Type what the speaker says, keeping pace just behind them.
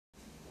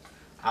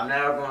I'm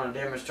now going to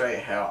demonstrate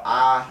how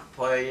I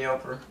play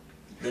Yelper.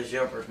 This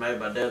Yelper is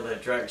made by Deadly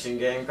Attraction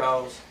Game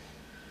Calls.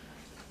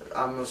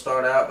 I'm going to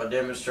start out by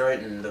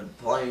demonstrating the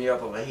plain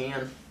yelp of a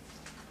hen.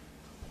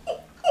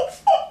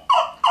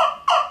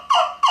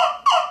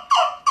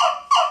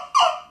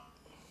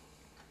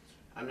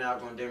 I'm now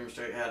going to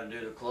demonstrate how to do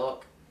the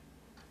cluck.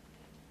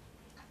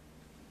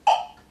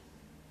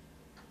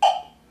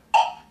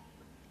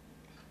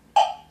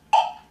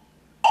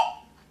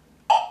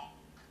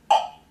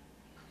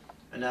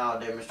 And now I'll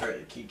demonstrate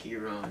the kiki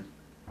run.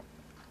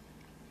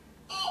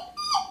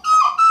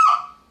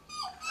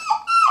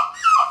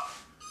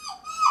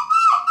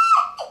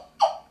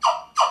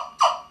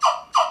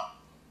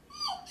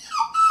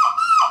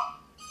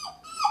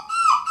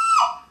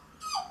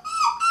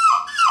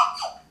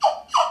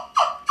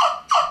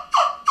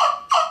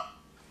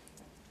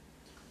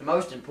 The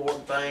most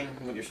important thing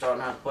when you're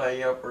starting out to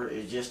play a Yelper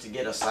is just to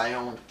get a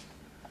sound.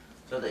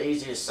 So the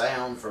easiest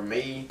sound for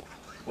me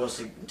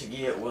was to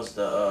get was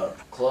the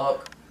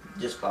cluck,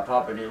 just by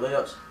popping your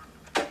lips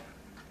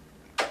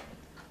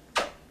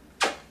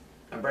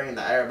and bringing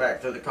the air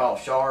back through the call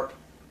sharp.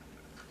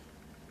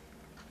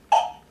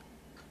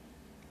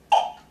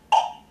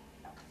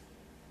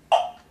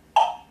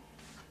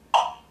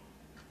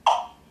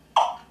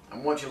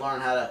 And once you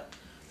learn how to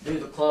do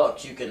the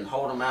clucks, you can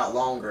hold them out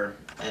longer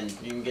and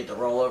you can get the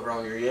rollover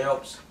on your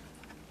yelps.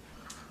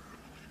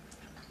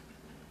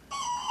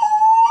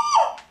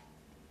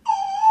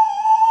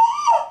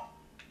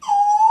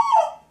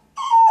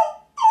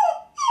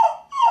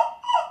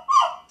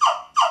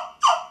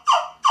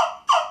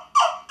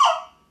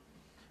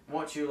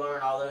 Once you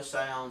learn all those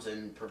sounds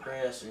and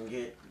progress and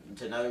get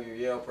to know your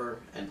Yelper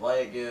and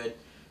play it good,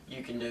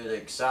 you can do the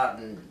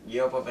exciting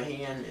yelp of a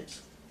hen.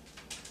 It's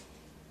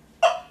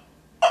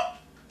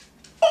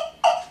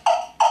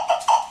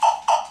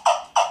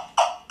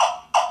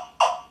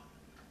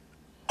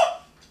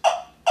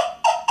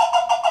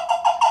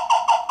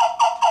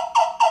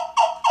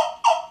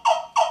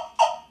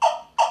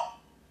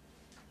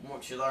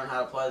Once you learn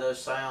how to play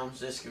those sounds,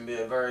 this can be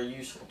a very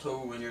useful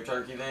tool in your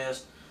turkey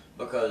vest,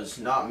 because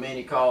not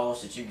many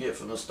calls that you get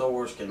from the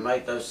stores can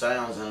make those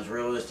sounds and as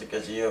realistic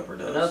as the Yelper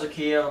does. Another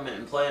key element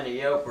in playing the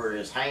Yelper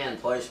is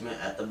hand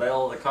placement at the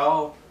bell of the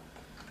call.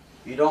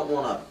 You don't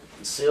want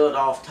to seal it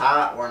off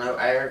tight where no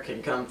air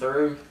can come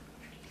through.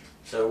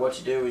 So what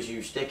you do is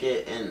you stick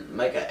it and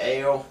make an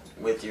L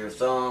with your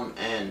thumb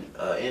and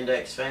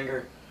index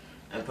finger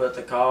and put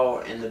the call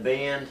in the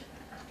bend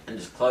and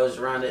just close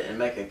around it and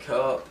make a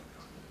cup,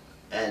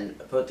 and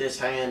put this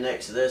hand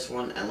next to this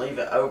one and leave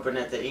it open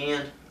at the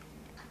end.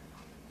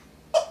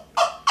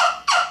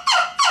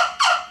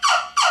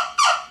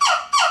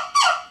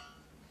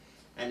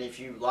 And if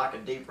you like a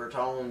deeper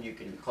tone, you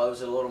can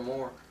close it a little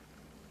more.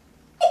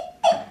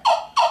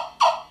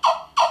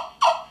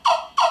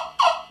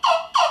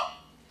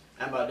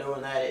 And by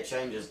doing that, it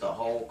changes the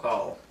whole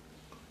call.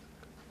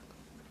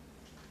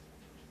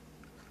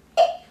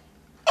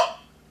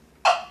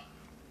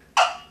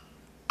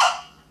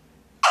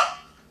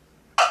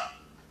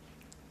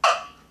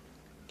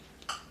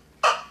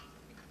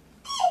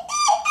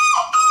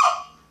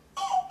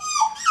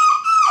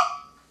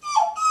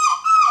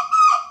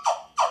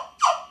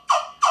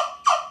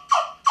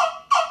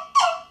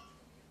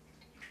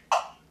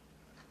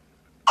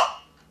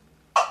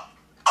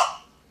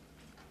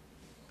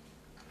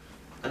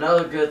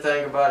 Another good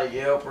thing about a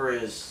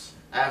Yelper is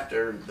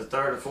after the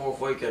 3rd or 4th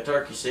week of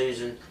turkey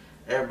season,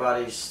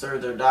 everybody's through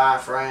their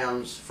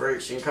diaphragms,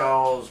 friction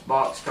calls,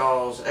 box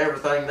calls,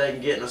 everything they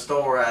can get in the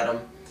store at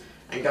them,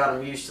 and got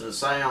them used to the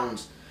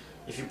sounds.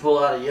 If you pull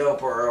out a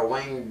Yelper or a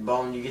wing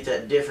bone, you get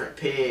that different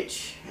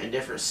pitch and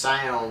different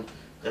sound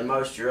than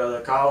most of your other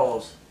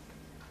calls.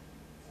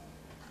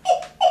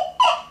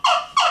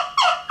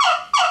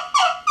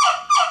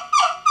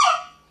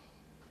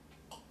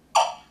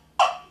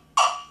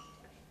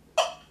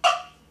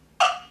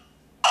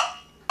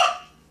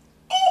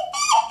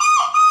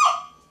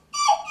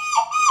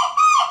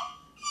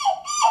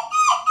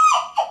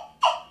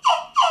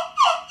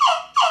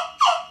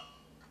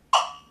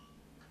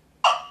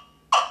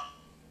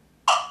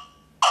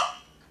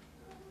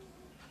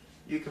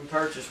 You can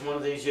purchase one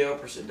of these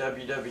Yelpers at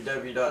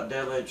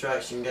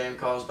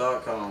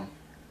www.deadlyattractiongamecalls.com.